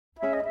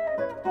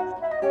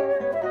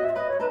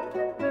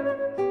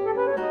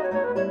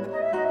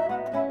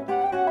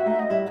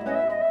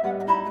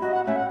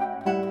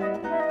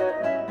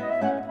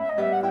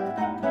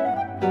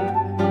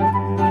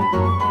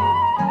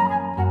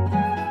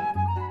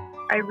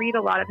I read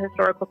a lot of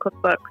historical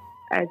cookbooks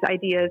as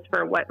ideas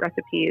for what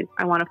recipes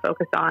I want to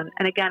focus on.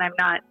 And again, I'm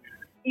not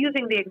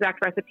using the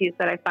exact recipes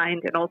that I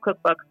find in old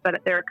cookbooks, but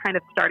they're kind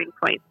of starting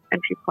points,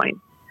 entry points.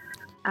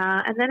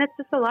 And then it's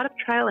just a lot of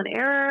trial and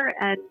error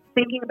and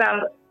thinking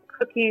about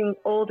cooking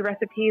old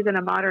recipes in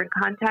a modern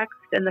context,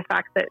 and the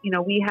fact that,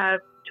 we have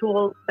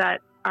tools that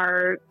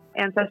our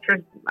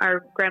ancestors,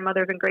 our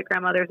grandmothers and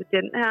great-grandmothers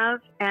didn't have.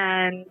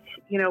 And,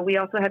 we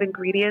also had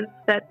ingredients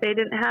that they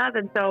didn't have.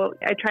 And so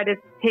I try to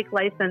take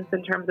license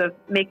in terms of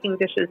making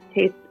dishes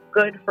taste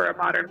good for a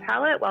modern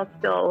palate while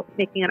still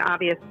making an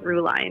obvious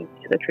through line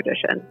to the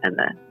tradition and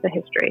the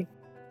history.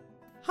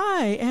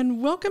 Hi,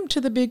 and welcome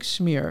to The Big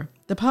Schmear,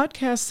 the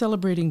podcast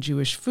celebrating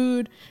Jewish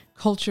food,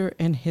 culture,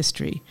 and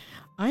history.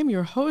 I'm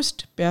your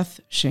host, Beth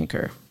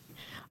Schenker.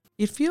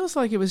 It feels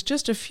like it was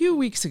just a few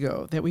weeks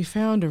ago that we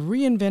found a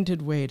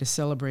reinvented way to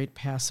celebrate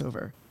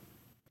Passover,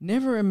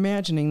 never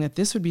imagining that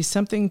this would be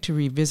something to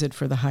revisit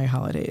for the high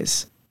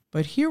holidays.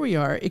 But here we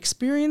are,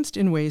 experienced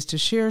in ways to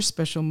share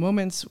special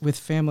moments with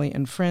family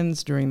and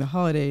friends during the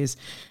holidays,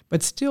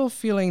 but still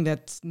feeling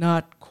that's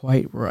not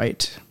quite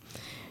right.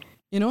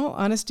 In all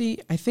honesty,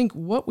 I think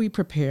what we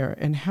prepare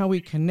and how we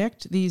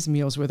connect these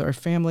meals with our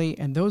family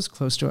and those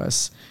close to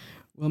us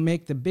will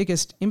make the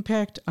biggest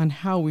impact on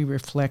how we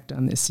reflect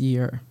on this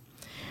year.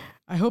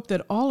 I hope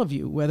that all of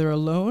you, whether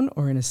alone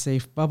or in a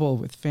safe bubble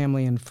with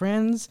family and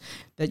friends,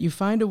 that you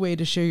find a way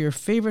to share your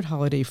favorite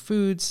holiday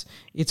foods.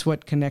 It's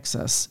what connects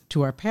us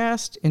to our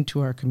past and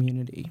to our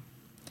community.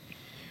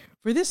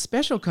 For this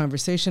special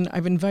conversation,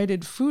 I've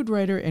invited food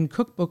writer and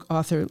cookbook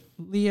author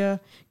Leah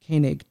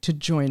Koenig to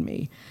join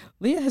me.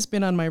 Leah has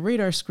been on my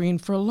radar screen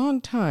for a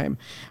long time.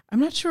 I'm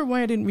not sure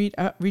why I didn't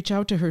reach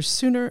out to her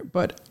sooner,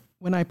 but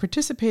when I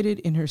participated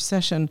in her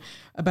session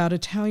about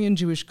Italian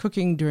Jewish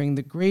cooking during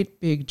the Great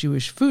Big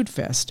Jewish Food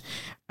Fest,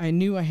 I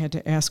knew I had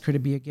to ask her to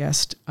be a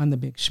guest on The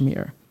Big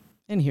Schmear.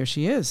 And here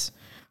she is.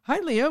 Hi,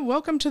 Leah.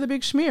 Welcome to The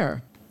Big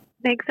Schmear.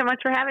 Thanks so much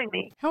for having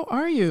me. How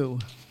are you?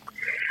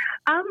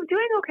 I'm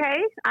doing okay.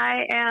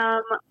 I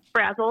am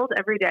frazzled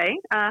every day,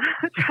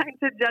 trying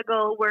to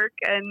juggle work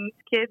and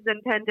kids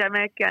and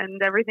pandemic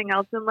and everything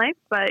else in life.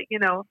 But,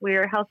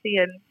 we're healthy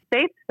and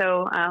safe,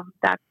 so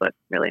that's what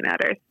really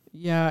matters.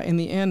 Yeah, in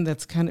the end,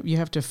 that's you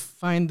have to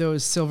find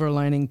those silver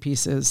lining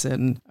pieces,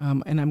 and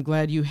I'm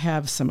glad you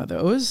have some of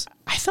those.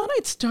 I thought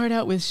I'd start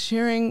out with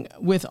sharing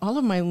with all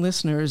of my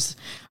listeners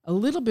a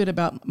little bit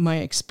about my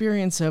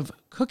experience of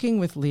cooking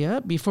with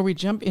Leah before we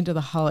jump into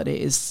the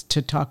holidays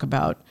to talk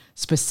about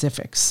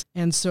specifics.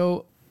 And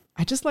so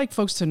I'd just like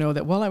folks to know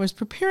that while I was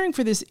preparing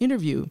for this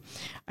interview,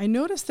 I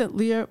noticed that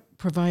Leah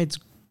provides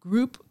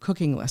group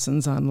cooking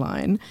lessons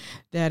online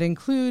that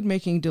include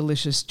making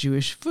delicious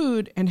Jewish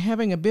food and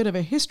having a bit of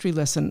a history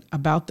lesson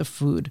about the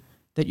food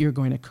that you're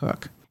going to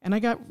cook. And I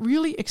got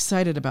really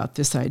excited about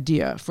this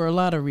idea for a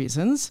lot of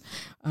reasons.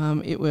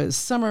 It was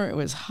summer, it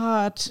was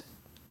hot,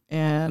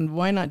 and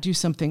why not do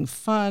something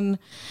fun?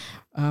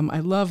 I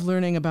love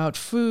learning about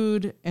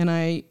food, and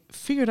I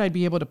figured I'd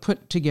be able to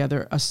put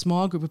together a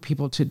small group of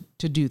people to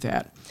do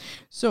that.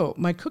 So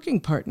my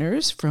cooking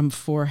partners from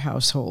 4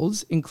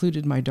 households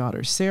included my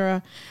daughter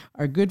Sarah,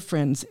 our good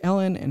friends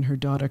Ellen and her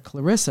daughter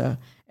Clarissa,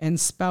 and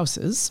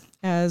spouses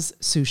as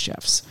sous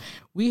chefs.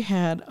 We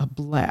had a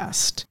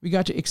blast. We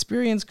got to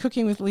experience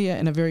cooking with Leah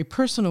in a very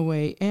personal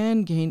way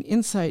and gain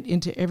insight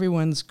into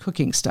everyone's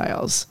cooking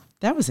styles.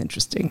 That was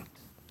interesting.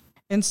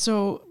 And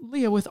so,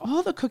 Leah, with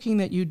all the cooking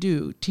that you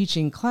do,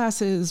 teaching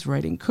classes,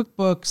 writing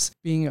cookbooks,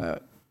 being a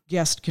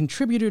guest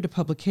contributor to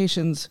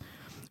publications,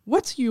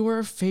 what's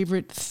your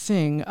favorite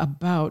thing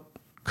about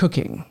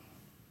cooking?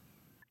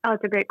 Oh,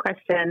 it's a great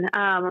question.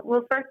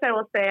 Well, first I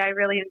will say I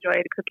really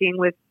enjoyed cooking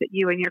with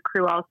you and your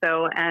crew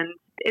also, and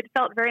it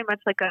felt very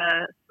much like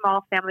a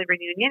small family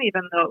reunion,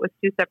 even though it was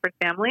 2 separate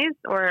families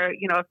or,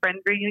 a friend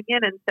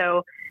reunion. And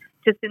so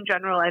just in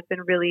general, I've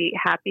been really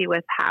happy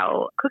with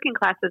how cooking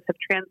classes have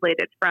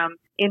translated from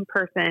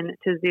in-person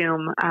to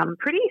Zoom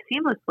pretty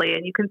seamlessly,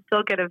 and you can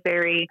still get a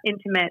very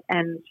intimate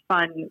and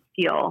fun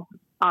feel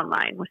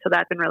online. So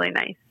that's been really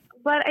nice.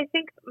 But I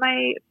think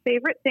my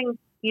favorite thing,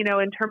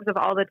 in terms of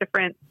all the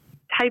different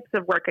types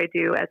of work I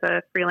do as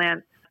a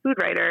freelance food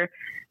writer,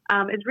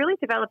 is really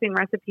developing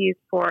recipes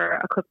for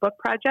a cookbook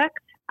project.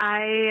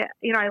 I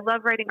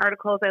love writing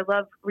articles. I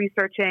love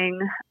researching,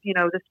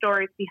 the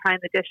stories behind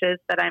the dishes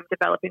that I'm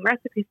developing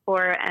recipes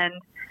for. And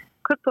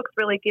cookbooks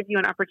really give you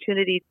an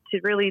opportunity to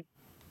really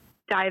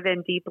dive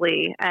in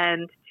deeply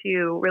and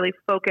to really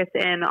focus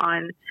in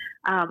on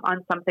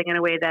something in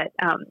a way that,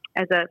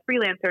 as a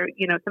freelancer,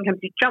 sometimes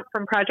you jump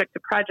from project to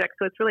project.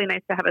 So it's really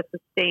nice to have a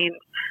sustained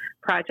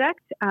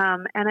project.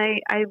 And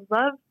I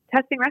love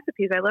testing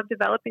recipes. I love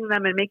developing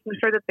them and making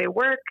sure that they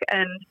work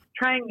and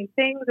trying new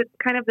things. It's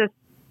kind of this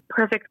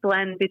perfect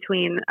blend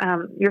between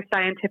your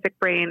scientific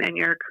brain and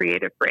your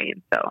creative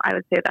brain. So I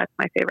would say that's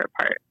my favorite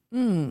part.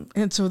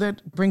 And so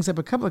that brings up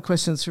a couple of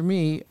questions for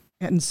me.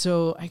 And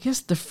so I guess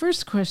the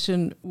first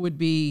question would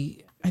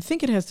be, I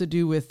think it has to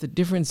do with the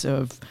difference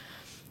of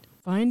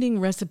finding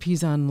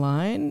recipes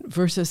online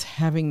versus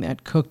having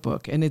that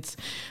cookbook. And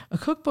a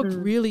cookbook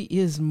really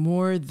is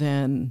more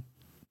than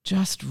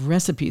just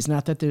recipes.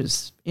 Not that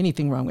there's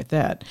anything wrong with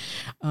that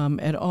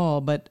at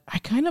all, but I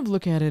kind of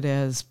look at it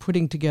as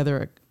putting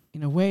together,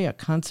 in a way, a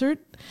concert.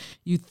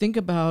 You think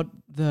about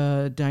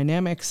the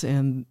dynamics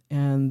and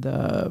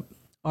the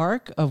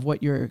arc of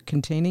what you're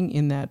containing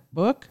in that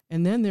book.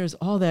 And then there's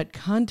all that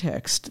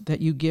context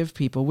that you give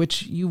people,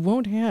 which you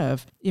won't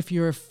have if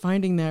you're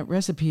finding that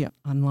recipe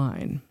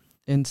online.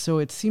 And so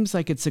it seems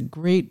like it's a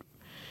great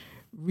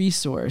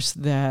resource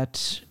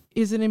that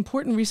is an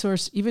important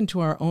resource even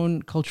to our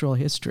own cultural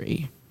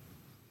history.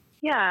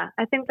 Yeah,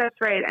 I think that's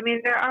right. I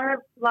mean, there are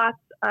lots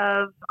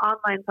of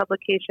online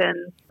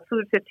publications,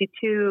 Food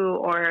 52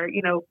 or,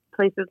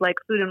 places like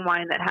Food and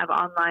Wine that have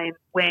online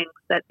wings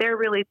that they're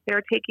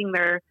taking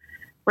their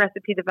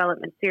recipe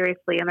development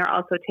seriously, and they're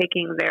also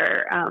taking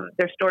their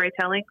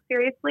storytelling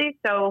seriously.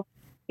 So,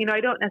 I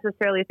don't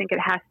necessarily think it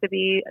has to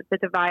be the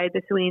divide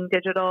between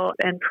digital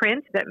and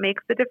print that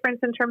makes the difference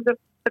in terms of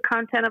the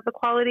content of the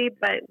quality.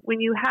 But when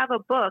you have a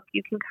book,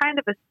 you can kind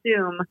of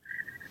assume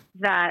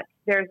that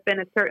there's been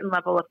a certain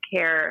level of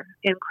care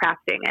in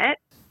crafting it.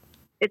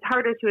 It's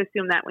harder to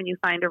assume that when you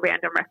find a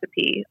random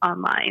recipe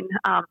online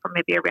from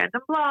maybe a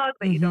random blog,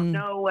 but you don't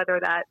know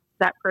whether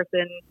that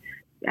person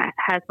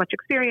has much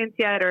experience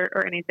yet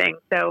or anything.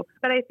 So,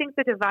 but I think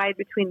the divide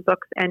between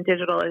books and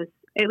digital is,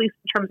 at least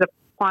in terms of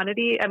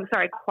quality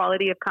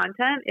of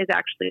content, is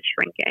actually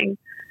shrinking.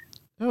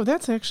 Oh,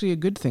 that's actually a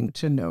good thing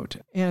to note.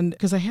 And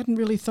because I hadn't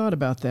really thought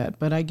about that,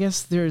 but I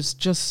guess there's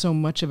just so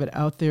much of it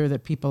out there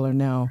that people are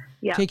now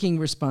taking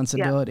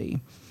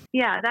responsibility.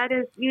 Yeah, that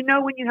is,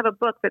 when you have a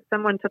book that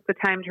someone took the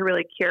time to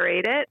really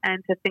curate it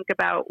and to think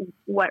about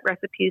what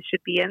recipes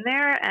should be in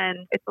there,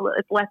 and it's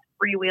less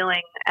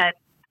freewheeling and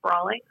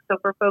sprawling. So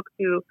for folks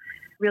who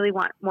really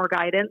want more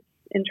guidance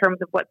in terms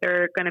of what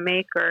they're going to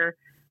make or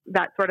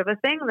that sort of a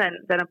thing,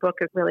 then a book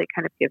really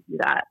kind of gives you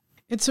that.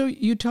 And so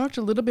you talked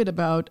a little bit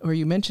about, or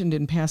you mentioned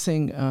in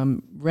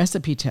passing,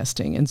 recipe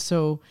testing. And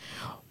so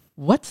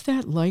what's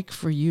that like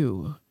for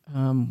you?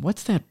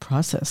 What's that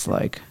process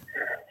like?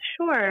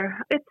 Sure.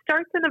 It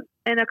starts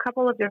in a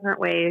couple of different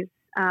ways.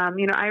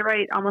 I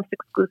write almost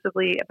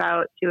exclusively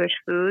about Jewish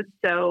food.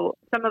 So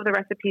some of the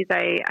recipes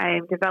I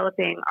am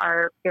developing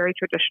are very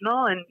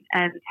traditional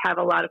and have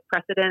a lot of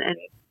precedent, and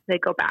they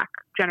go back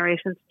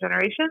generations to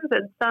generations.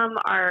 And some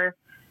are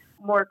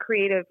more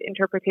creative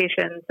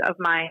interpretations of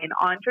mine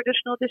on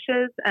traditional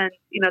dishes. And,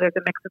 there's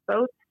a mix of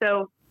both.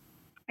 So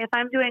if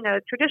I'm doing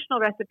a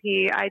traditional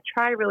recipe, I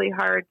try really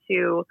hard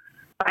to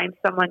find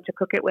someone to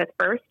cook it with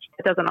first.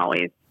 It doesn't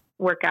always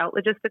work out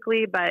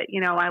logistically, but,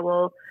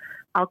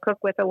 I'll cook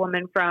with a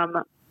woman from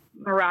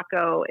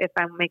Morocco if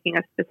I'm making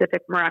a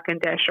specific Moroccan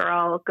dish, or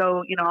I'll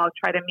go, I'll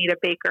try to meet a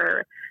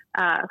baker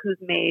who's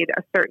made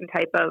a certain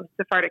type of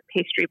Sephardic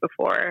pastry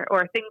before,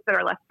 or things that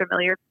are less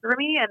familiar for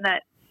me and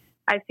that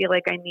I feel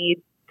like I need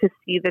to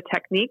see the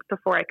technique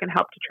before I can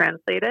help to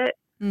translate it.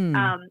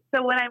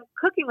 So when I'm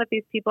cooking with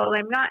these people,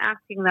 I'm not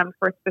asking them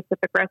for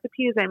specific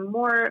recipes. I'm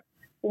more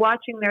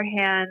watching their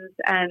hands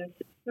and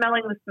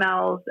smelling the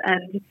smells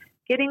and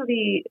getting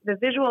the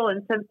visual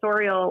and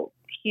sensorial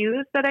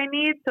cues that I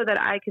need so that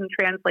I can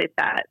translate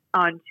that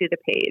onto the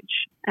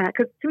page.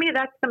 Because to me,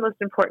 that's the most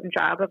important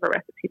job of a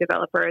recipe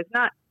developer, is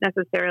not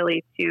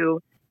necessarily to,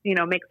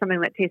 make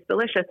something that tastes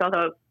delicious,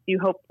 although you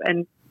hope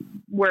and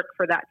work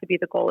for that to be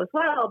the goal as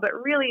well, but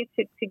really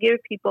to give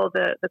people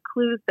the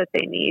clues that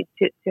they need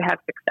to have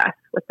success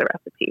with the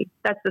recipe.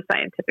 That's the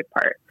scientific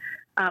part.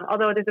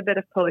 Although there's a bit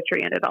of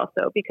poetry in it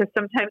also, because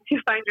sometimes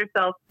you find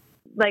yourself,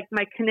 like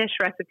my knish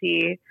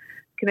recipe.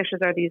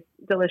 Knishes are these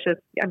delicious,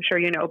 I'm sure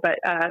but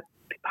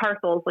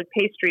parcels, like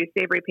pastries,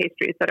 savory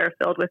pastries that are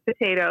filled with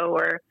potato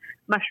or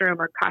mushroom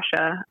or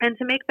kasha. And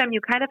to make them,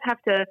 you kind of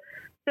have to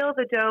fill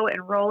the dough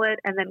and roll it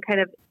and then kind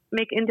of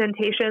make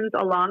indentations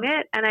along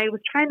it. And I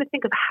was trying to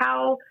think of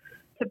how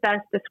to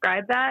best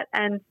describe that.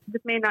 And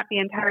this may not be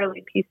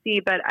entirely PC,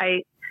 but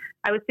I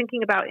was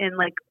thinking about in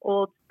like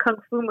old kung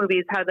fu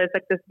movies, how there's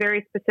like this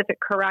very specific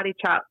karate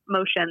chop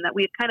motion that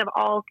we kind of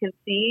all can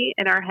see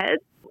in our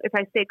heads. If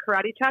I say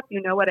karate chop,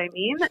 you know what I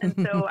mean. And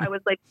so I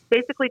was like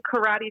basically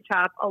karate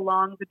chop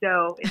along the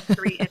dough in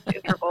 3-inch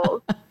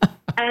intervals.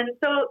 And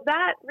so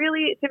that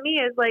really, to me,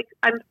 is like,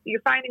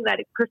 you're finding that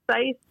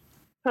precise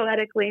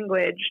poetic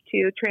language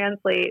to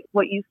translate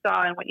what you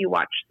saw and what you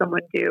watched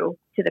someone do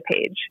to the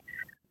page.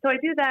 So I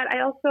do that.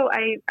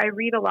 I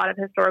read a lot of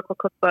historical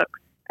cookbooks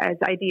as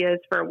ideas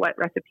for what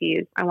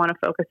recipes I want to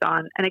focus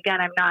on. And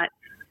again, I'm not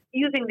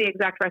using the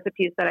exact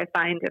recipes that I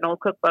find in old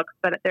cookbooks,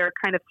 but they're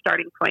kind of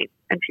starting points,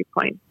 entry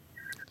points.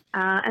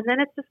 And then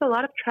it's just a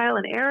lot of trial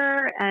and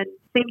error and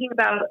thinking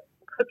about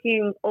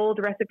cooking old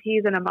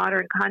recipes in a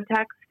modern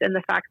context, and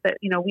the fact that,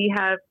 we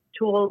have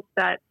tools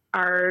that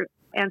our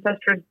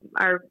ancestors,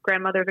 our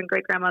grandmothers and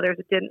great-grandmothers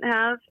didn't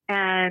have.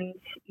 And,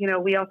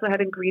 we also have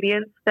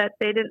ingredients that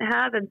they didn't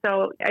have. And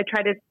so I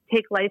try to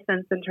take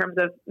license in terms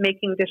of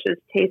making dishes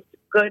taste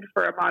good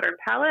for a modern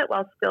palate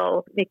while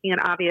still making an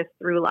obvious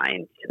through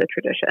line to the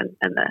tradition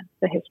and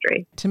the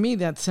history. To me,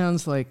 that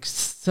sounds like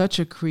such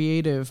a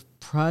creative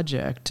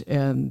project,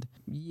 and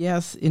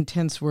yes,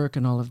 intense work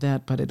and all of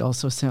that, but it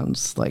also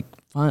sounds like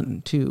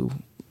fun too.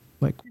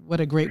 Like, what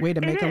a great way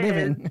to make a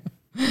living.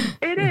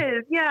 It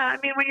is, yeah. I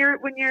mean, when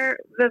you're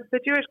the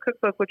Jewish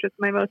Cookbook, which is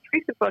my most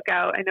recent book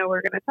out, I know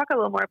we're going to talk a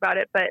little more about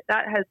it, but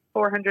that has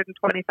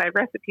 425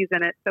 recipes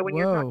in it. So when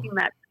you're talking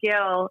that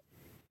scale,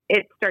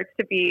 it starts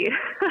to be,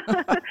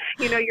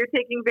 you're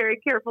taking very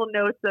careful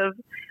notes of,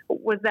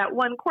 was that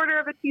 1/4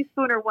 of a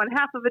teaspoon or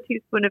 1/2 of a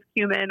teaspoon of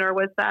cumin, or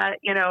was that,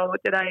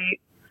 did I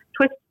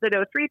twist the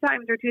dough 3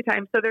 times or 2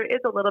 times? So there is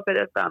a little bit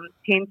of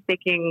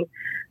painstaking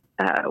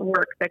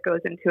work that goes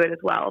into it as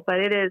well. But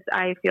it is,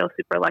 I feel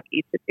super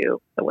lucky to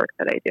do the work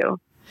that I do.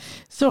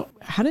 So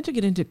how did you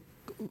get into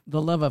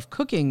the love of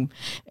cooking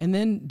and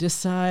then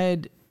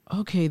decide,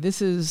 okay,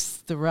 this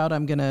is the route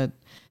I'm going to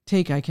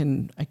take? I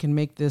can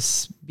make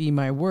this be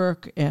my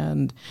work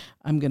and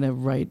I'm going to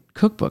write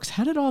cookbooks.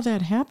 How did all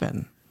that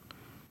happen?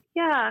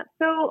 Yeah.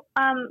 So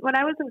when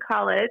I was in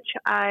college,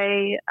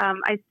 I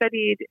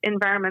studied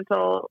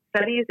environmental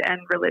studies and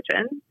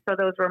religion. So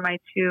those were my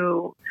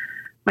two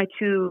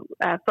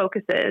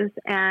focuses.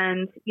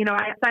 And,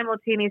 I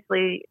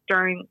simultaneously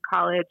during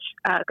college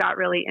got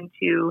really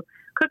into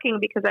cooking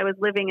because I was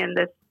living in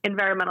this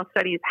environmental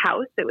studies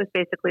house. It was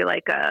basically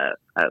like a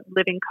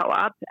living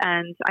co-op,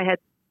 and I had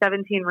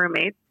 17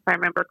 roommates, if I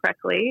remember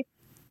correctly.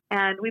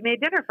 And we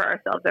made dinner for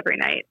ourselves every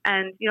night.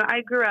 And,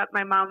 I grew up,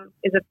 my mom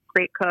is a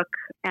great cook,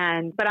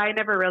 but I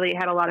never really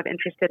had a lot of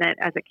interest in it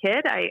as a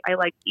kid. I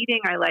liked eating.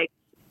 I liked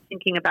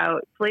thinking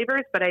about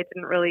flavors, but it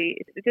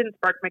didn't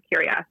spark my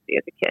curiosity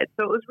as a kid.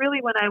 So it was really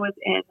when I was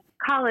in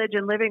college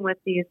and living with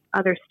these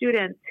other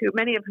students,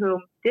 many of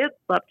whom did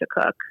love to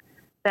cook,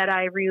 that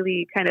I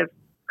really kind of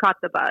caught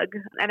the bug.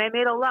 And I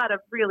made a lot of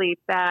really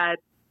bad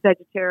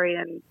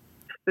vegetarian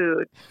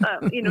food.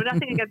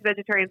 Nothing against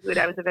vegetarian food.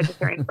 I was a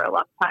vegetarian for a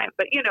long time,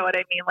 but you know what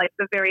I mean? Like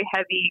the very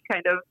heavy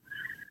kind of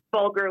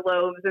bulgur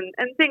loaves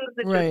and things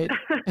that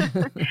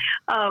just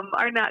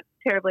are not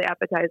terribly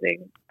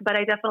appetizing. But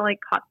I definitely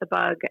caught the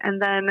bug.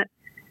 And then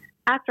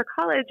after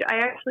college, I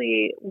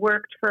actually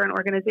worked for an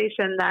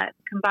organization that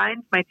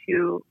combines my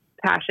two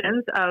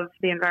passions of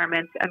the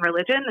environment and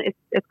religion.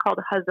 It's called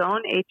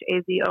Hazon,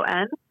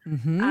 Hazon.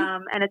 Mm-hmm.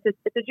 And it's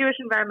a Jewish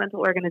environmental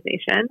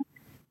organization.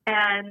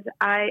 And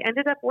I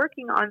ended up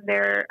working on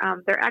their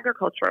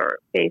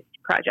agriculture-based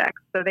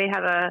projects. So they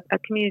have a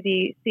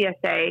community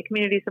CSA,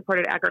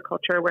 community-supported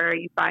agriculture, where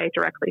you buy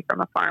directly from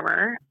a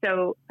farmer.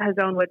 So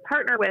Hazon would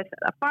partner with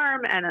a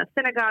farm and a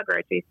synagogue or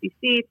a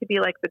JCC to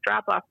be like the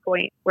drop-off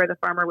point where the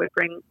farmer would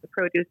bring the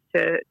produce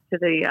to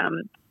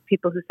the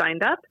people who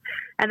signed up.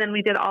 And then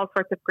we did all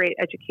sorts of great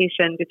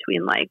education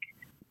between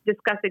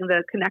discussing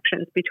the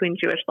connections between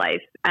Jewish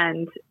life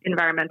and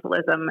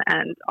environmentalism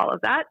and all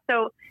of that.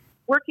 So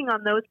working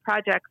on those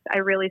projects, I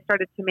really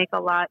started to make a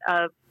lot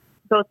of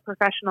both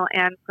professional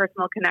and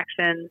personal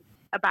connections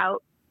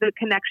about the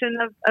connection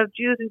of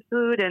Jews and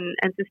food and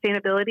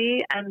sustainability.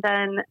 And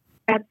then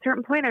at a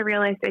certain point, I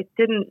realized I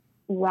didn't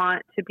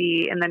want to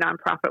be in the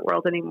nonprofit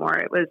world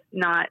anymore.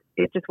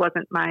 It just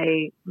wasn't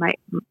my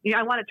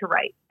I wanted to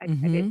write. I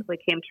basically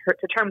came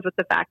to terms with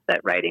the fact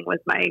that writing was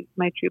my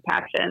true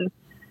passion.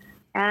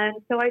 And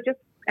so I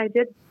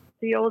did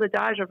the old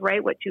adage of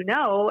write what you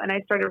know, and I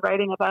started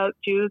writing about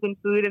Jews and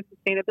food and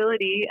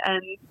sustainability.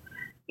 And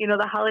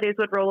the holidays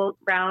would roll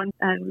around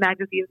and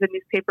magazines and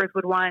newspapers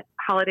would want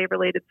holiday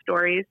related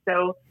stories.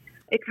 So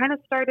it kind of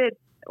started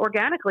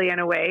organically in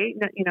a way,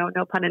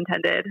 no pun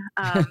intended.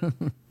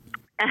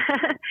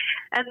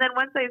 And then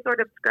once I sort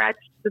of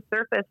scratched the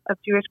surface of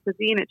Jewish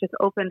cuisine, it just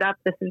opened up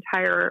this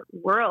entire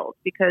world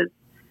because,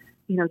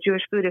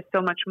 Jewish food is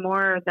so much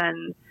more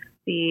than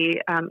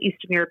the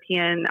Eastern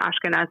European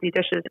Ashkenazi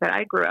dishes that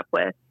I grew up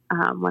with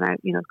when I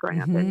was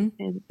growing up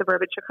in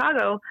suburban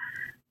Chicago.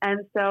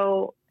 And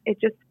so it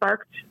just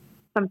sparked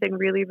something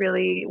really,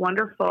 really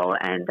wonderful.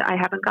 And I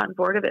haven't gotten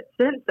bored of it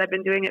since. I've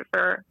been doing it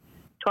for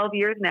 12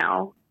 years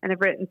now, and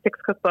I've written 6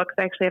 cookbooks.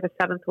 I actually have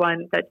a 7th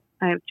one that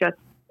I've just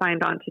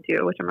signed on to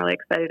do, which I'm really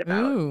excited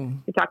about. Ooh.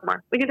 We can talk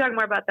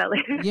more about that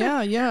later.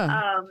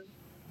 Yeah.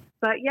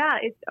 But yeah,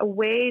 it's a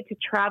way to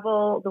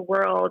travel the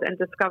world and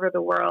discover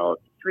the world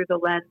through the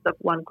lens of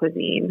one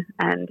cuisine.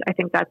 And I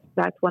think that's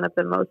one of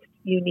the most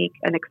unique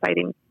and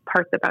exciting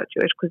parts about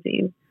Jewish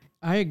cuisine.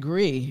 I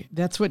agree.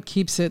 That's what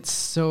keeps it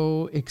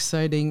so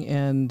exciting.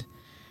 And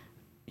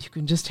you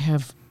can just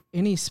have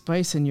any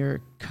spice in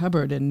your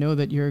cupboard and know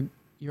that you're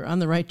on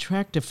the right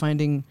track to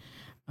finding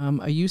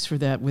a use for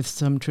that with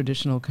some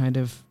traditional kind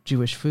of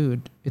Jewish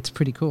food. It's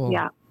pretty cool.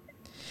 Yeah.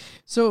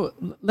 So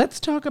let's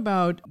talk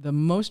about the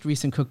most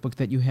recent cookbook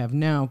that you have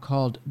now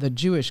called The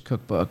Jewish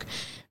Cookbook,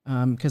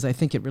 because I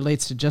think it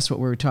relates to just what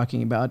we were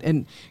talking about.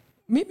 And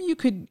maybe you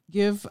could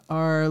give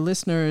our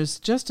listeners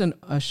just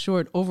a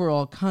short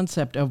overall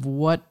concept of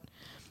what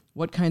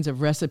kinds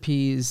of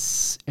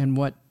recipes and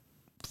what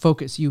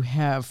focus you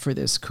have for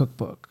this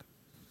cookbook.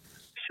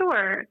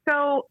 Sure.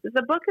 So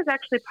the book is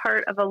actually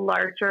part of a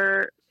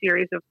larger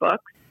series of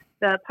books.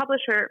 The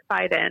publisher,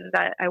 Phaidon,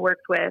 that I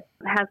worked with,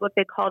 has what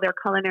they call their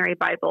Culinary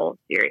Bible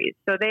series.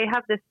 So they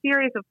have this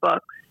series of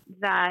books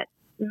that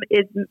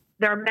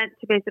they're meant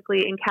to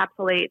basically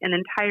encapsulate an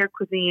entire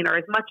cuisine, or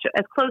as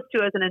close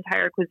to as an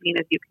entire cuisine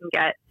as you can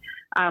get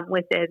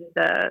within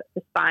the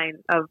spine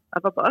of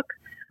a book.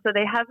 So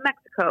they have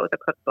Mexico, the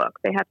cookbook.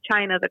 They have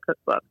China, the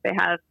cookbook. They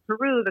have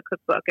Peru, the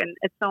cookbook, and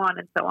so on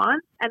and so on.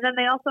 And then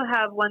they also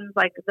have ones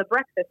like the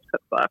Breakfast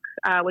Cookbook,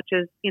 which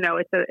is,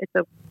 it's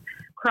a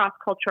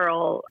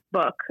cross-cultural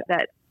book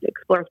that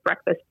explores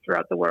breakfast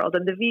throughout the world,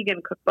 and the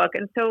Vegan Cookbook.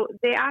 And so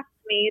they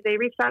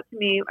reached out to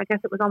me, I guess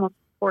it was almost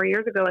 4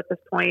 years ago at this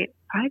point,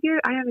 5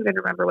 years, I don't even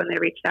remember when they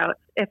reached out,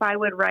 if I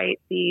would write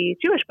the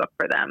Jewish book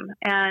for them.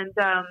 And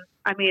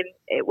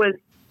it was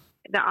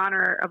the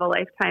honor of a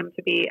lifetime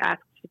to be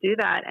asked to do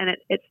that. And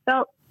it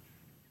felt,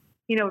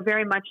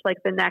 very much like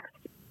the next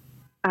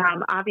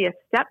obvious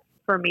step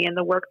for me in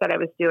the work that I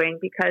was doing,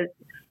 because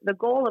the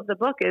goal of the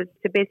book is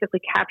to basically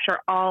capture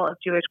all of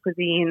Jewish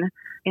cuisine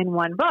in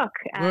one book.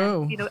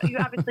 And, you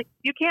obviously,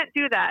 you can't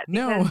do that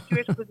because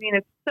Jewish cuisine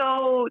is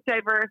so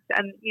diverse,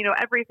 and,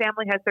 every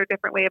family has their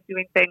different way of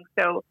doing things.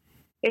 So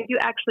if you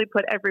actually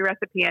put every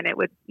recipe in, it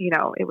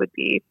would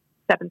be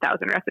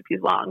 7,000 recipes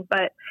long.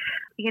 But,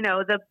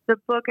 the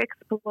book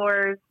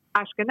explores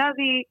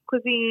Ashkenazi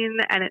cuisine,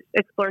 and it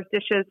explores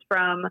dishes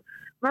from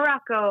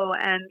Morocco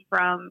and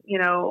from,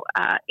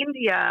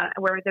 India,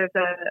 where there's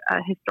a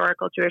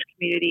historical Jewish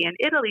community, and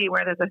Italy,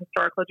 where there's a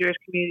historical Jewish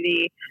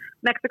community,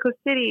 Mexico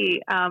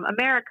City,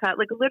 America,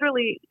 like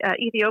literally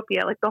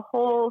Ethiopia, like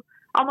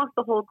almost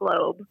the whole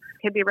globe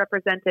can be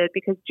represented,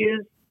 because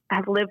Jews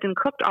have lived and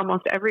cooked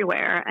almost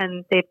everywhere,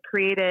 and they've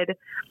created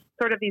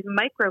sort of these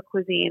micro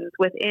cuisines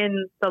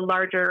within the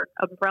larger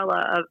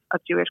umbrella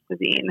of Jewish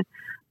cuisine.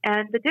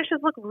 And the dishes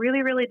look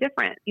really, really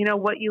different.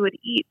 What you would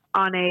eat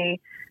on a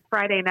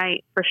Friday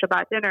night for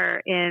Shabbat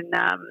dinner in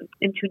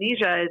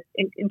Tunisia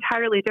is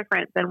entirely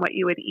different than what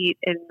you would eat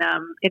in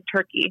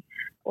Turkey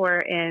or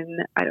in,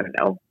 I don't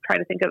know, trying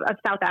to think of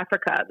South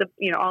Africa,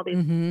 all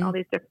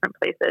these different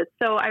places.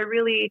 So I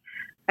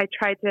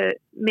tried to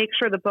make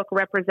sure the book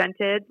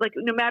represented, like,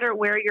 no matter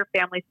where your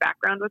family's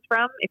background was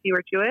from, if you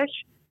were Jewish,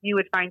 you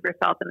would find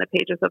yourself in the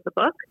pages of the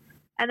book.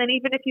 And then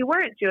even if you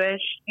weren't Jewish,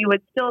 you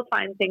would still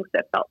find things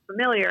that felt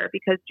familiar,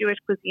 because Jewish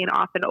cuisine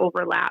often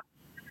overlaps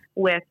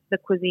with the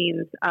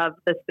cuisines of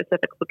the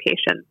specific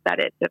locations that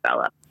it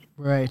developed.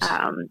 Right.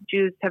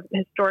 Jews have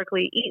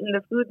historically eaten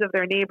the foods of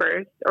their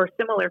neighbors or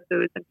similar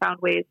foods and found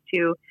ways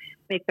to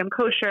make them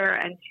kosher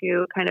and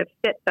to kind of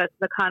fit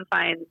the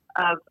confines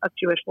of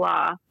Jewish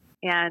law.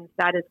 And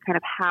that is kind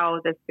of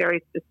how this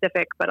very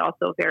specific but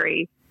also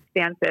very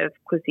expansive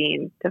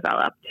cuisine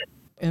developed.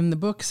 And the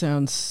book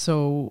sounds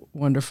so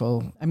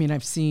wonderful. I mean,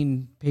 I've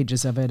seen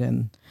pages of it,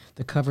 and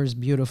the cover's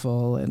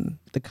beautiful, and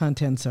the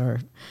contents are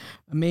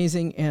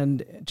amazing.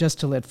 And just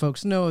to let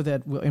folks know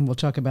that, and we'll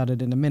talk about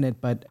it in a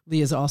minute, but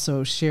Lee is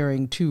also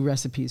sharing 2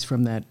 recipes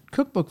from that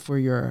cookbook for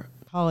your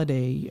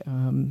holiday,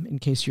 in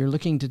case you're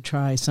looking to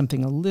try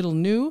something a little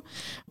new.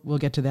 We'll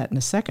get to that in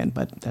a second,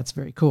 but that's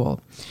very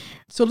cool.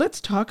 So let's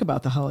talk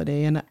about the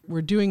holiday. And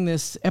we're doing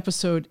this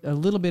episode a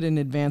little bit in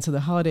advance of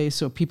the holiday,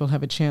 so people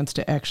have a chance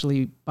to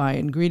actually buy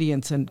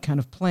ingredients and kind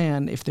of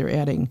plan if they're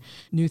adding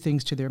new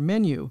things to their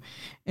menu.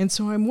 And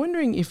so I'm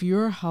wondering if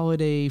your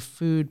holiday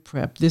food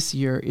prep this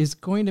year is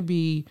going to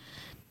be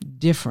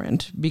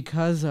different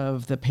because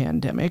of the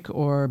pandemic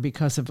or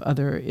because of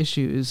other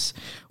issues.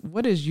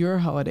 What does your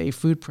holiday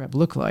food prep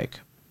look like?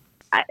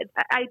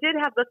 I did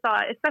have the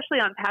thought, especially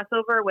on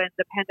Passover when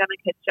the pandemic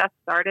had just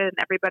started and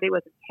everybody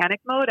was in panic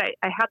mode. I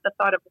had the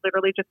thought of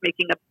literally just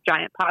making a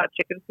giant pot of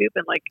chicken soup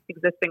and like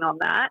existing on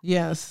that.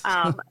 Yes.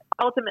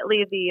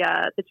 Ultimately,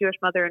 the Jewish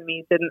mother in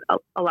me didn't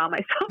allow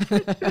myself to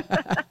do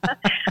that.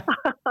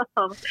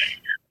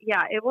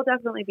 Yeah, it will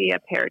definitely be a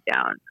pared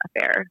down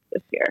affair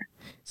this year.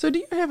 So do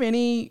you have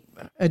any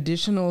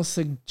additional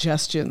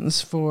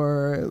suggestions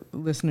for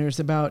listeners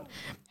about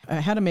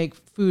how to make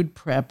food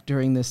prep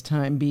during this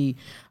time be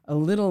a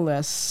little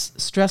less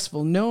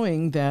stressful,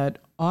 knowing that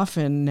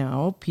often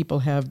now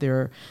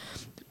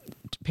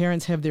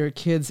parents have their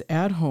kids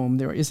at home.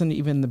 There isn't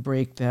even the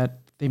break that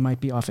they might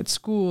be off at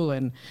school.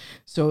 And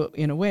so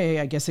in a way,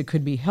 I guess it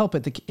could be help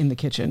in the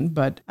kitchen,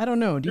 but I don't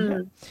know. Do you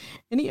have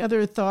any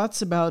other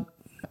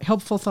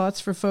helpful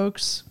thoughts for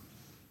folks?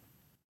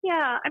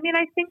 Yeah, I mean,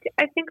 I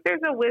think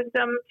there's a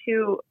wisdom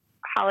to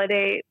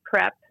holiday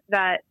prep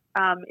that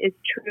is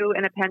true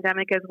in a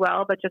pandemic as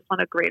well, but just on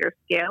a greater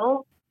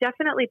scale.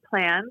 Definitely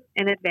plan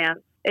in advance.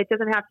 It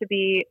doesn't have to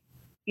be,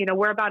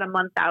 we're about a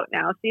month out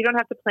now, so you don't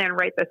have to plan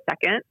right this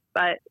second,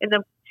 but in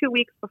the 2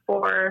 weeks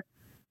before,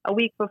 a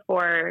week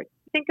before,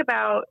 think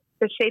about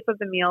the shape of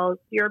the meals.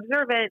 You're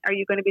observant. Are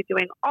you going to be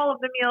doing all of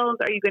the meals?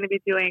 Are you going to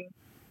be doing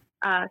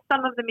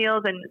some of the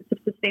meals and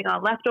subsisting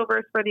on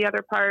leftovers for the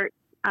other part?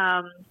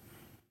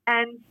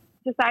 And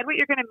decide what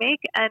you're going to make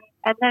and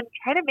then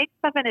try to make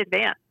stuff in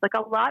advance. Like,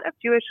 a lot of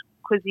Jewish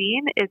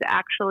cuisine is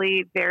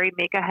actually very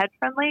make-ahead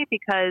friendly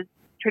because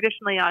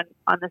traditionally on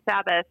the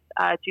Sabbath,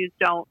 Jews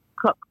don't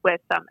cook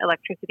with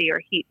electricity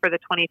or heat for the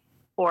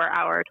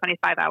 24-hour,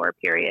 25-hour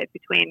period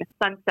between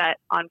sunset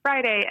on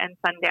Friday and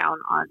sundown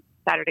on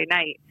Saturday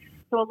night.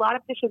 So a lot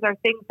of dishes are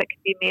things that can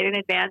be made in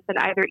advance and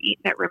either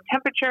eaten at room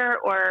temperature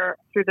or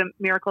through the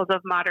miracles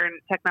of modern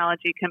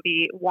technology can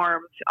be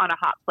warmed on a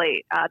hot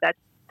plate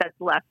that's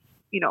left,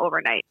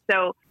 overnight.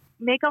 So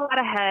make a lot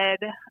ahead,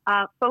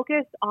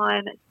 focus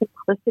on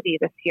simplicity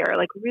this year.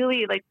 Like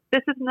really, like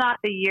this is not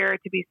the year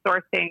to be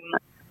sourcing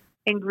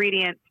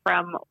ingredients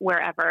from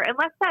wherever,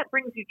 unless that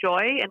brings you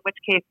joy, in which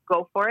case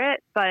go for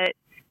it. But,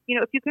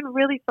 if you can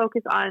really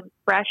focus on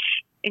fresh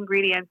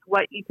ingredients,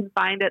 what you can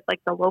find at like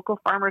the local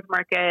farmer's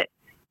market,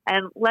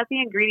 and let the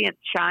ingredients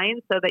shine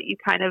so that you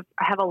kind of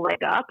have a leg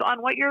up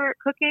on what you're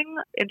cooking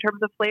in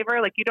terms of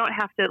flavor. Like you don't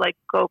have to like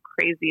go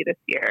crazy this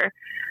year.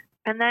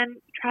 And then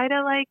try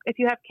to if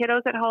you have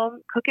kiddos at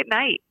home, cook at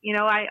night.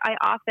 I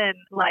often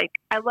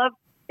I love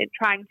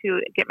trying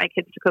to get my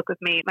kids to cook with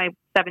me. My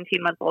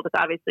 17-month-old is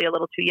obviously a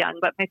little too young,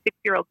 but my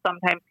 6-year-old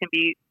sometimes can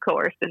be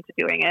coerced into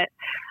doing it.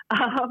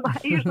 I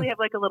usually have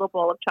a little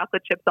bowl of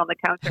chocolate chips on the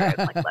counter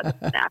and let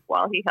him snack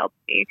while he helps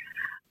me.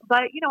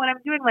 But, when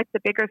I'm doing the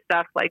bigger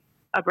stuff, like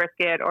a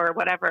brisket or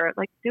whatever,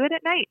 do it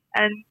at night.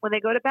 And when they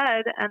go to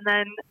bed, and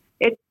then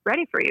it's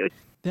ready for you.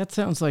 That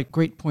sounds like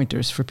great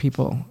pointers for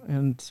people.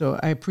 And so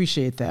I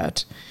appreciate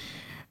that.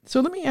 So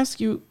let me ask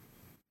you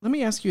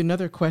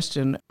another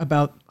question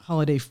about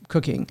holiday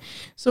cooking.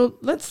 So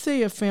let's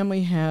say a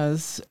family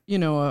has,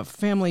 a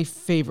family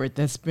favorite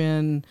that's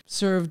been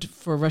served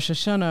for Rosh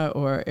Hashanah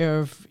or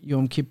Erev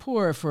Yom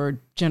Kippur for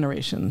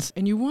generations.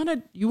 And you want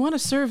to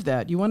serve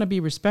that. You want to be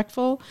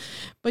respectful,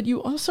 but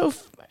you also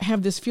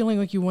have this feeling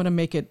like you want to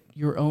make it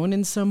your own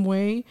in some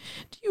way.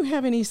 Do you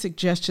have any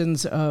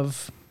suggestions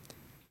of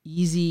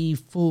easy,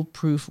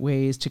 foolproof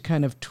ways to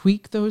kind of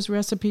tweak those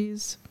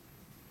recipes?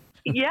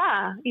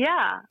 Yeah.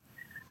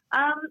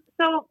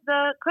 So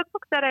the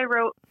cookbook that I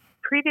wrote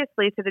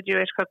previously to the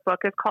Jewish cookbook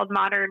is called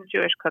Modern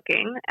Jewish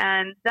Cooking.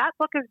 And that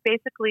book is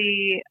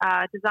basically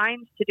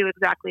designed to do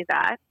exactly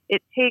that.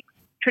 It takes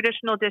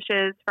traditional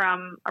dishes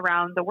from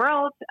around the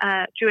world,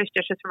 Jewish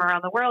dishes from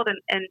around the world,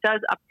 and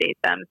does update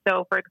them.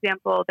 So, for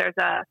example, there's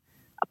a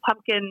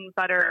pumpkin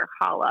butter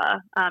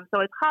challah.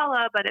 So it's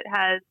challah, but it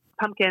has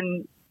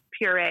pumpkin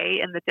puree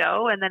in the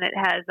dough, and then it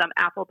has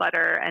apple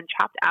butter and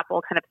chopped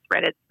apple kind of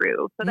threaded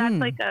through. So that's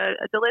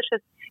a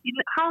delicious.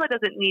 Challah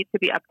doesn't need to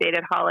be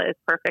updated. Challah is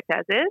perfect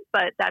as is,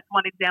 but that's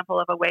one example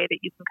of a way that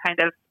you can kind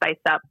of spice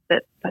up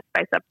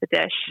the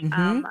dish.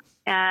 Mm-hmm.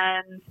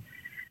 And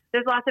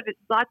there's lots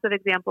of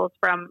examples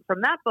from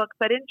that book.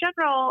 But in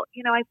general,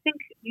 I think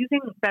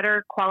using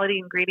better quality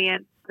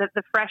ingredients,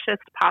 the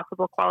freshest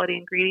possible quality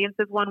ingredients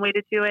is one way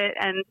to do it,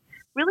 and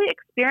really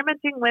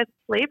experimenting with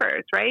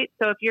flavors, right?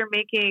 So if you're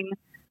making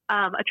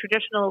a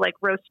traditional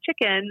roast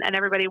chicken and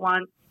everybody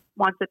wants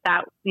it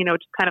that,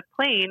 just kind of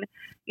plain,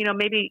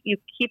 maybe you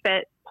keep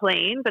it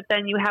plain, but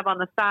then you have on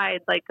the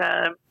side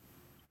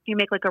you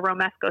make a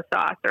romesco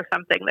sauce or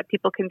something that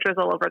people can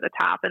drizzle over the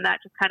top, and that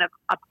just kind of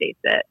updates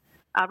it.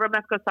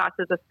 Romesco sauce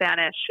is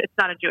it's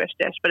not a Jewish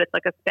dish, but it's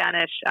a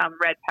Spanish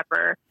red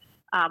pepper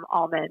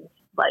almond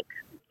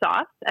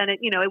sauce, and it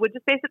would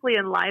just basically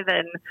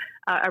enliven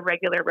a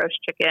regular roast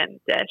chicken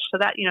dish. So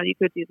that you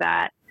could do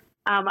that.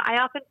 I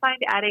often find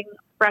adding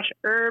fresh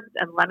herbs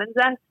and lemon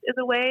zest is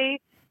a way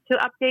to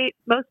update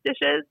most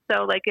dishes.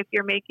 So if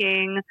you're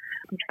making,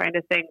 I'm trying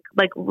to think,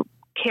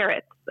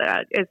 carrots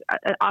is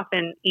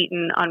often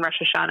eaten on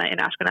Rosh Hashanah in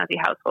Ashkenazi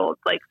households,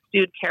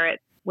 stewed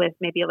carrots with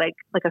maybe a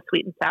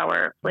sweet and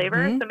sour flavor.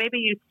 Mm-hmm. So maybe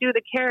you stew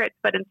the carrots,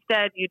 but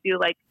instead you do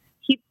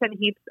heaps and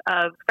heaps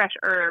of fresh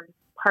herbs,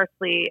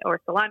 parsley or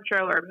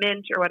cilantro or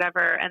mint or whatever,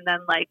 and then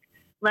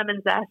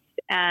lemon zest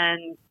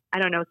and I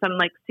don't know, some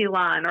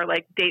Ceylon or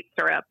date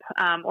syrup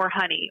or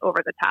honey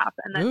over the top.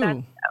 And then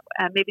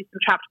that's maybe some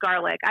chopped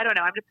garlic. I don't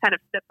know. I'm just kind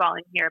of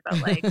spitballing here, but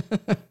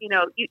you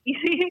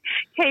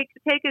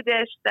take a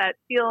dish that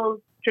feels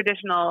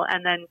traditional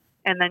and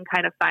then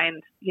kind of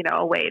find,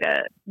 a way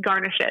to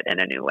garnish it in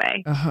a new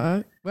way.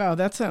 Uh-huh. Wow,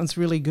 that sounds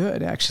really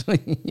good,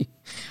 actually.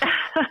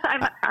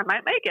 I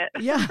might make it.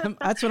 Yeah,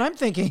 that's what I'm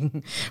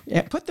thinking.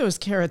 Yeah, put those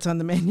carrots on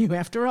the menu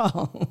after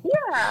all.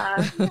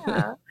 Yeah.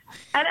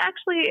 And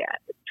actually,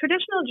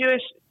 traditional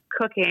Jewish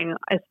cooking,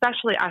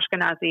 especially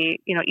Ashkenazi,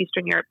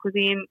 Eastern Europe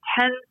cuisine,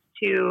 tends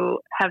to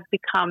have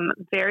become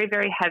very,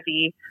 very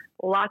heavy,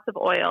 lots of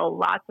oil,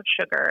 lots of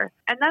sugar,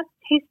 and that's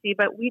tasty.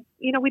 But we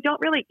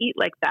don't really eat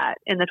like that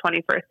in the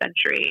 21st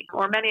century.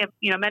 Or many of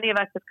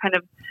us have kind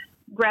of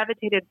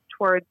gravitated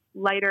towards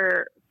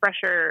lighter,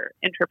 fresher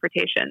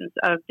interpretations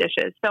of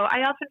dishes. So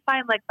I often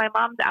find my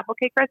mom's apple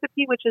cake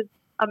recipe, which is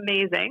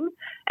amazing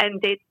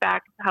and dates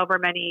back however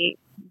many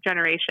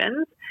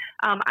generations.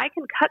 I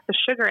can cut the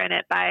sugar in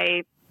it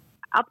by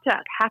up to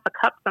half a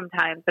cup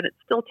sometimes, and it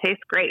still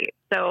tastes great.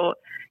 So,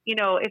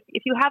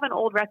 if you have an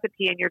old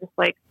recipe and you're just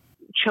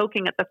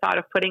choking at the thought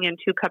of putting in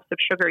 2 cups of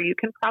sugar, you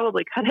can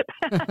probably cut it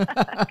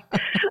back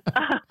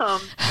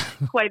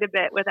quite a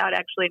bit without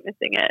actually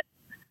missing it.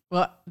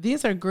 Well,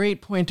 these are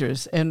great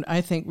pointers and I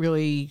think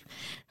really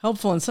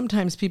helpful. And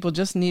sometimes people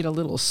just need a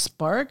little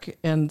spark.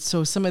 And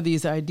so some of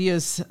these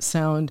ideas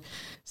sound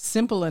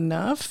simple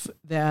enough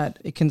that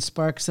it can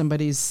spark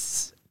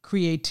somebody's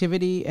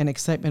creativity and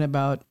excitement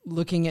about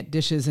looking at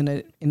dishes in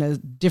a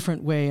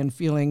different way and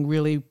feeling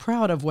really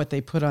proud of what they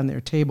put on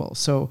their table.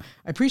 So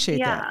I appreciate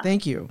that.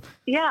 Thank you.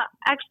 Yeah,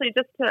 actually,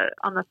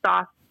 on the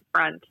sauce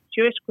front,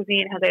 Jewish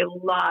cuisine has a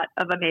lot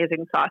of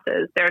amazing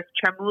sauces. There's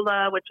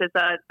chermoula, which is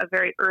a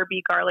very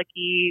herby,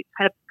 garlicky,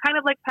 kind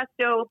of like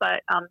pesto,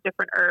 but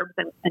different herbs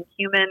and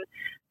cumin.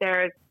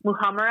 There's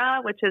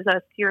muhammara, which is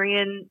a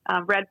Syrian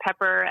red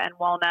pepper and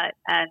walnut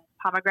and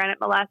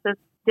pomegranate molasses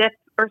dip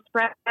or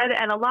spread.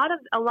 And a lot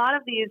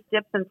of these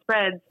dips and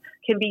spreads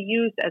can be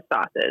used as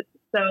sauces.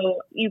 So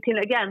you can,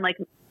 again, like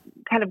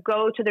kind of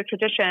go to the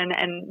tradition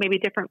and maybe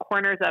different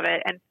corners of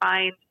it and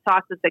find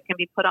sauces that can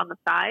be put on the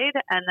side,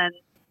 and then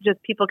just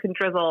people can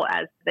drizzle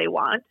as they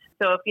want.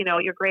 So if,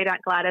 your great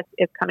aunt Gladys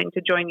is coming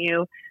to join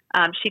you,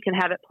 she can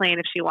have it plain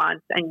if she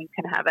wants, and you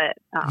can have it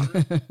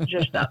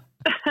zhuzhed up.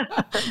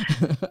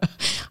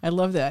 I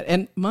love that.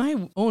 And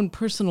my own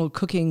personal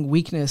cooking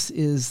weakness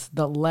is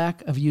the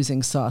lack of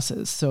using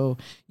sauces. So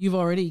you've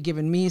already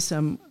given me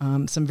some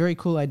very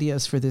cool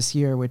ideas for this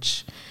year,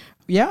 which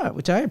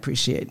I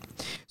appreciate.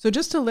 So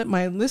just to let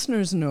my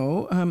listeners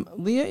know,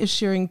 Leah is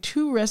sharing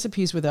 2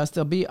 recipes with us.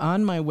 They'll be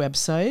on my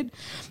website.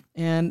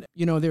 And,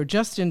 they're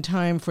just in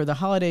time for the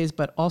holidays,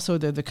 but also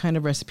they're the kind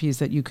of recipes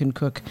that you can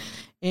cook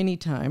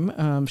anytime,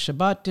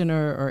 Shabbat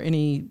dinner or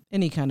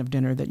any kind of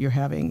dinner that you're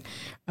having.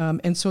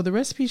 And so the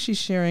recipes she's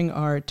sharing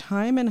are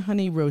thyme and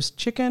honey roast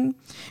chicken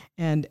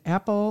and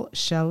apple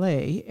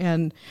chalet.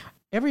 And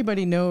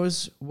everybody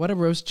knows what a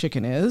roast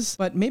chicken is,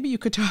 but maybe you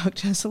could talk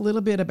to us a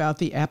little bit about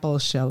the apple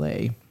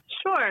chalet.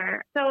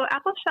 Sure. So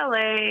apple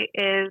chalet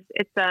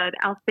it's an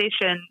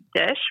Alsatian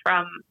dish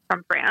from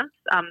France,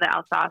 the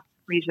Alsace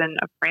region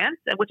of France,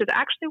 which is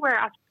actually where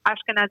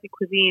Ashkenazi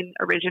cuisine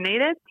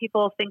originated.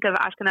 People think of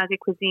Ashkenazi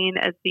cuisine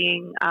as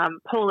being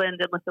Poland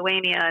and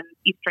Lithuania and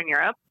Eastern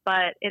Europe,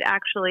 but it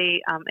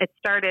actually it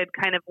started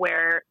kind of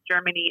where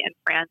Germany and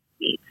France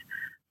meet.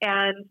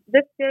 And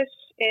this dish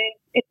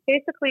it's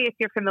basically, if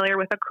you're familiar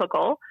with a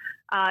kugel,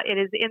 it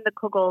is in the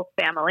kugel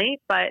family,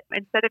 but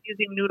instead of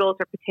using noodles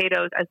or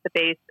potatoes as the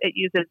base, it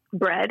uses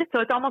bread.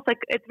 So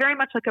it's very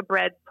much like a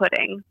bread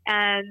pudding.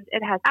 And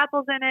it has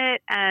apples in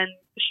it and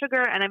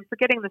sugar, and I'm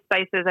forgetting the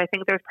spices. I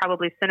think there's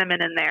probably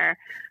cinnamon in there.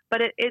 But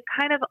it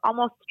kind of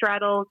almost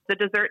straddles the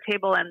dessert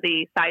table and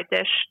the side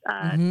dish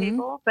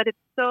table. But it's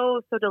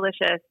so, so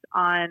delicious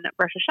on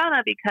Rosh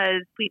Hashanah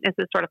because sweetness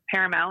is sort of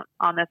paramount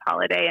on this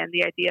holiday, and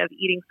the idea of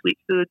eating sweet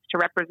foods to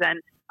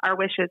represent our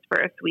wishes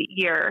for a sweet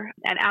year.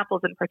 And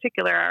apples in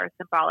particular are a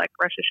symbolic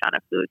Rosh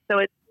Hashanah food. So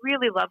it's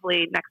really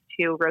lovely next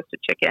to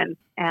roasted chicken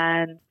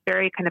and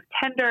very kind of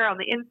tender on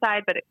the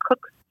inside, but it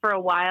cooks for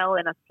a while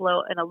in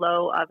a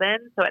low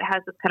oven. So it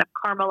has this kind of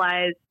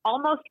caramelized,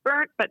 almost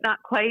burnt, but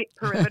not quite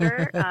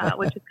perimeter,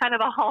 which is kind of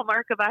a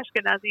hallmark of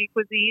Ashkenazi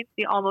cuisine,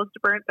 the almost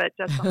burnt, but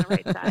just on the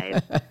right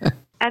side.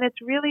 And it's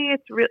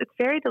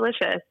very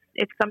delicious.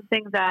 It's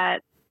something that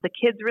the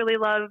kids really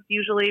love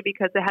usually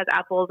because it has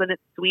apples and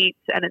it's sweet,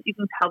 and you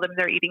can tell them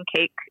they're eating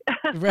cake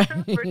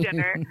for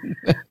dinner.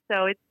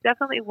 So it's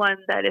definitely one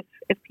that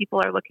if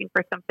people are looking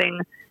for something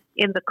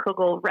in the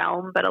kugel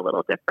realm, but a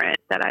little different,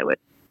 that I would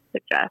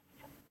suggest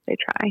they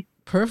try.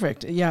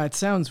 Perfect. Yeah, it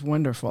sounds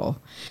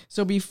wonderful.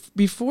 So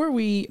before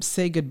we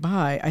say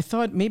goodbye, I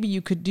thought maybe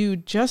you could do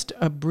just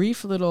a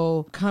brief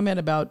little comment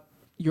about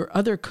your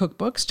other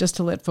cookbooks, just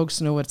to let folks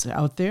know what's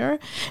out there,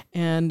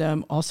 and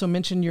also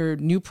mention your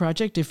new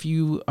project if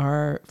you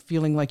are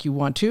feeling like you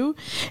want to,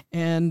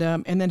 and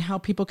then how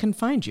people can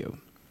find you.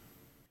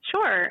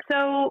 Sure.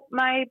 So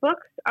my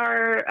books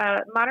are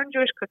Modern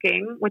Jewish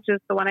Cooking, which is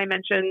the one I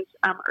mentioned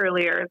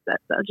earlier,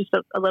 just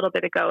a little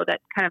bit ago,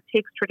 that kind of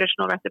takes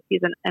traditional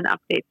recipes and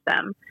updates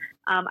them.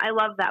 I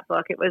love that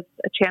book. It was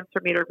a chance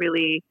for me to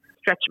really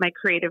stretch my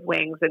creative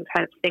wings and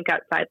kind of think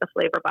outside the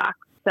flavor box.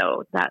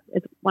 So that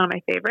is one of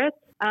my favorites.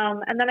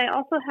 And then I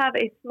also have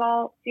a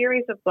small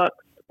series of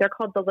books. They're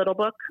called the Little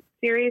Book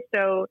series.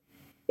 So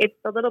it's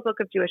the Little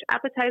Book of Jewish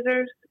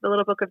Appetizers, the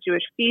Little Book of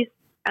Jewish Feasts,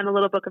 and the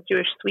Little Book of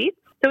Jewish Sweets.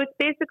 So it's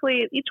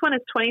basically, each one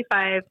is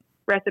 25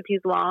 recipes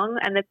long,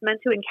 and it's meant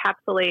to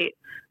encapsulate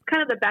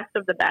kind of the best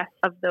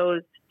of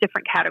those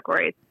different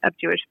categories of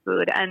Jewish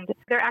food. And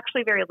they're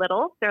actually very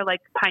little. They're like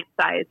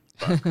pint-sized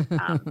books,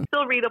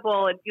 still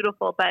readable and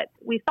beautiful. But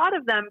we thought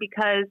of them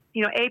because,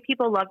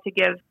 people love to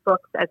give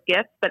books as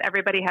gifts, but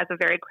everybody has a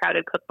very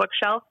crowded cookbook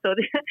shelf. So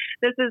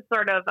this is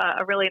sort of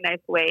a really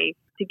nice way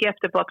to gift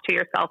a book to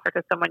yourself or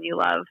to someone you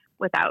love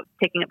without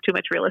taking up too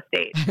much real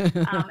estate.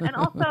 And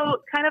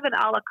also kind of an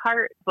a la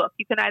carte book.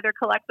 You can either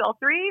collect all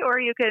three or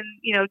you can,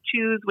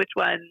 choose which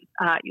one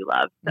you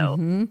love.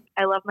 So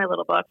I love my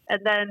little book.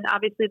 And then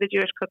obviously the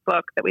Jewish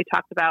cookbook that we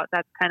talked about,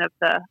 that's kind of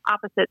the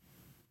opposite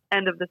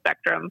end of the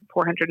spectrum,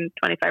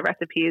 425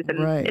 recipes.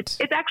 And right. It's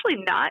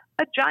actually not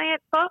a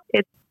giant book.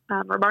 It's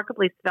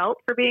remarkably svelte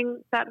for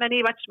being that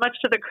many, much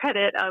to the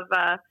credit of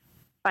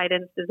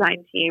Biden's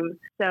design team.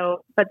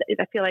 So, but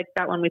I feel like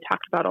that one we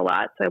talked about a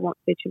lot, so I won't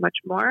say too much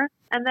more.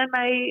 And then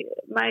my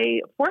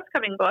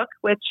forthcoming book,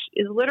 which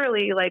is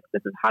literally like,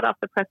 this is hot off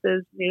the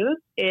presses news,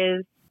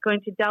 is going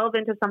to delve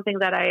into something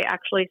that I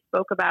actually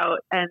spoke about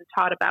and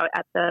taught about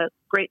at the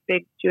Great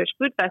Big Jewish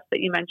Food Fest that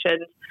you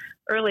mentioned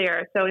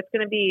earlier. So it's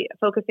going to be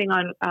focusing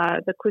on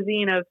the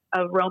cuisine of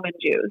Roman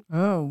Jews.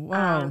 Oh,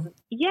 wow.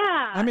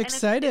 Yeah. I'm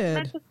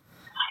excited.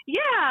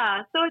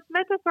 So it's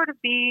meant to sort of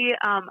be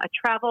a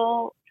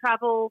travel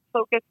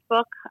focused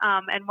book,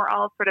 and we're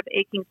all sort of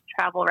aching to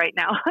travel right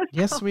now.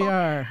 Yes, we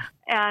are.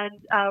 And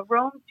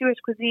Rome's Jewish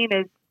cuisine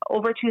is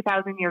over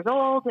 2,000 years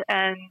old,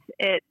 and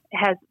it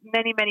has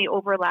many, many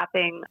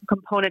overlapping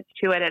components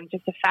to it, and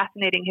just a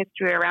fascinating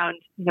history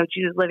around,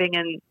 Jews living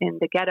in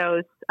the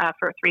ghettos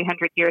for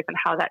 300 years and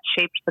how that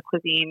shaped the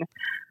cuisine,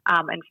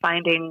 and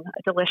finding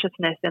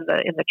deliciousness in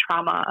the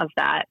trauma of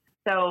that.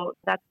 So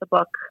that's the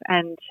book,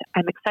 and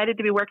I'm excited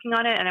to be working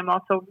on it. And I'm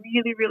also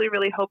really, really,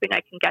 really hoping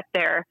I can get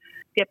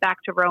back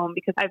to Rome,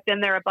 because I've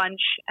been there a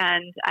bunch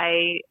and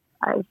I've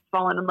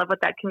fallen in love with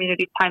that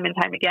community time and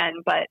time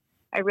again. But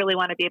I really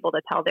want to be able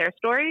to tell their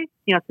stories,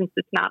 since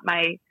it's not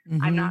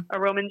I'm not a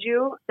Roman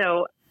Jew.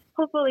 So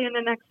hopefully in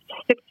the next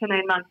 6 to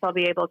 9 months, I'll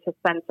be able to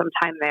spend some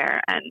time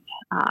there and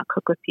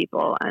cook with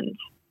people. And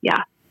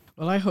yeah.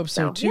 Well, I hope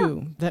so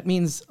too. Yeah. That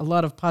means a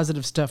lot of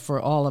positive stuff for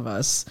all of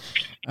us,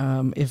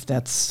 if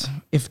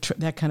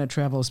that kind of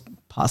travel is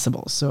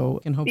possible. So we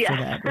can hope for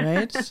that,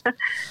 right?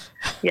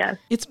 Yes.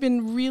 It's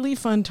been really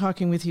fun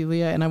talking with you,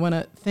 Leah, and I want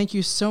to thank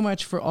you so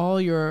much for all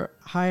your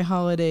high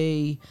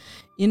holiday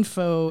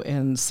info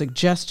and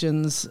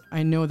suggestions.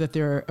 I know that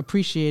they're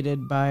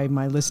appreciated by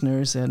my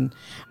listeners, and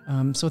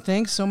so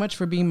thanks so much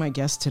for being my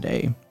guest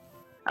today.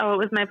 Oh, it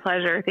was my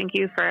pleasure. Thank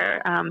you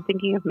for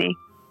thinking of me.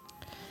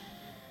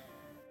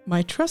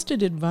 My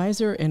trusted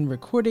advisor and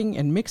recording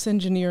and mix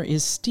engineer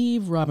is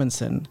Steve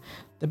Robinson.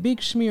 The Big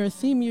Schmear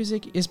theme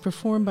music is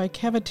performed by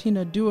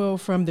Cavatina Duo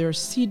from their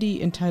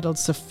CD entitled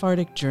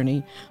Sephardic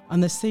Journey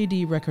on the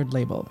Sadie record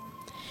label.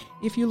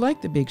 If you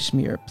like The Big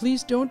Schmear,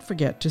 please don't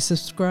forget to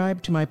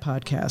subscribe to my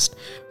podcast,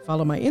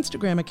 follow my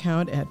Instagram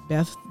account at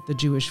Beth the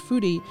Jewish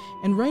Foodie,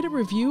 and write a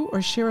review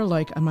or share a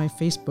like on my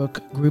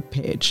Facebook group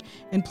page.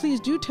 And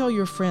please do tell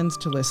your friends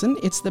to listen.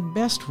 It's the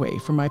best way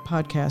for my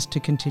podcast to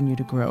continue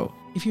to grow.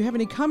 If you have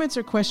any comments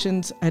or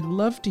questions, I'd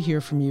love to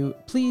hear from you.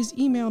 Please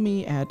email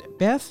me at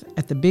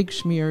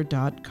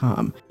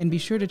beth@thebigschmear.com. And be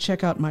sure to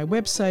check out my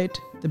website,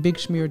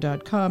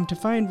 thebigschmear.com, to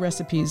find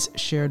recipes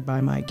shared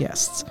by my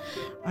guests.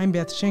 I'm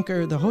Beth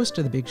Schenker, the host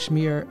of The Big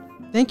Schmear.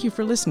 Thank you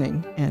for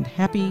listening, and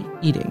happy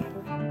eating.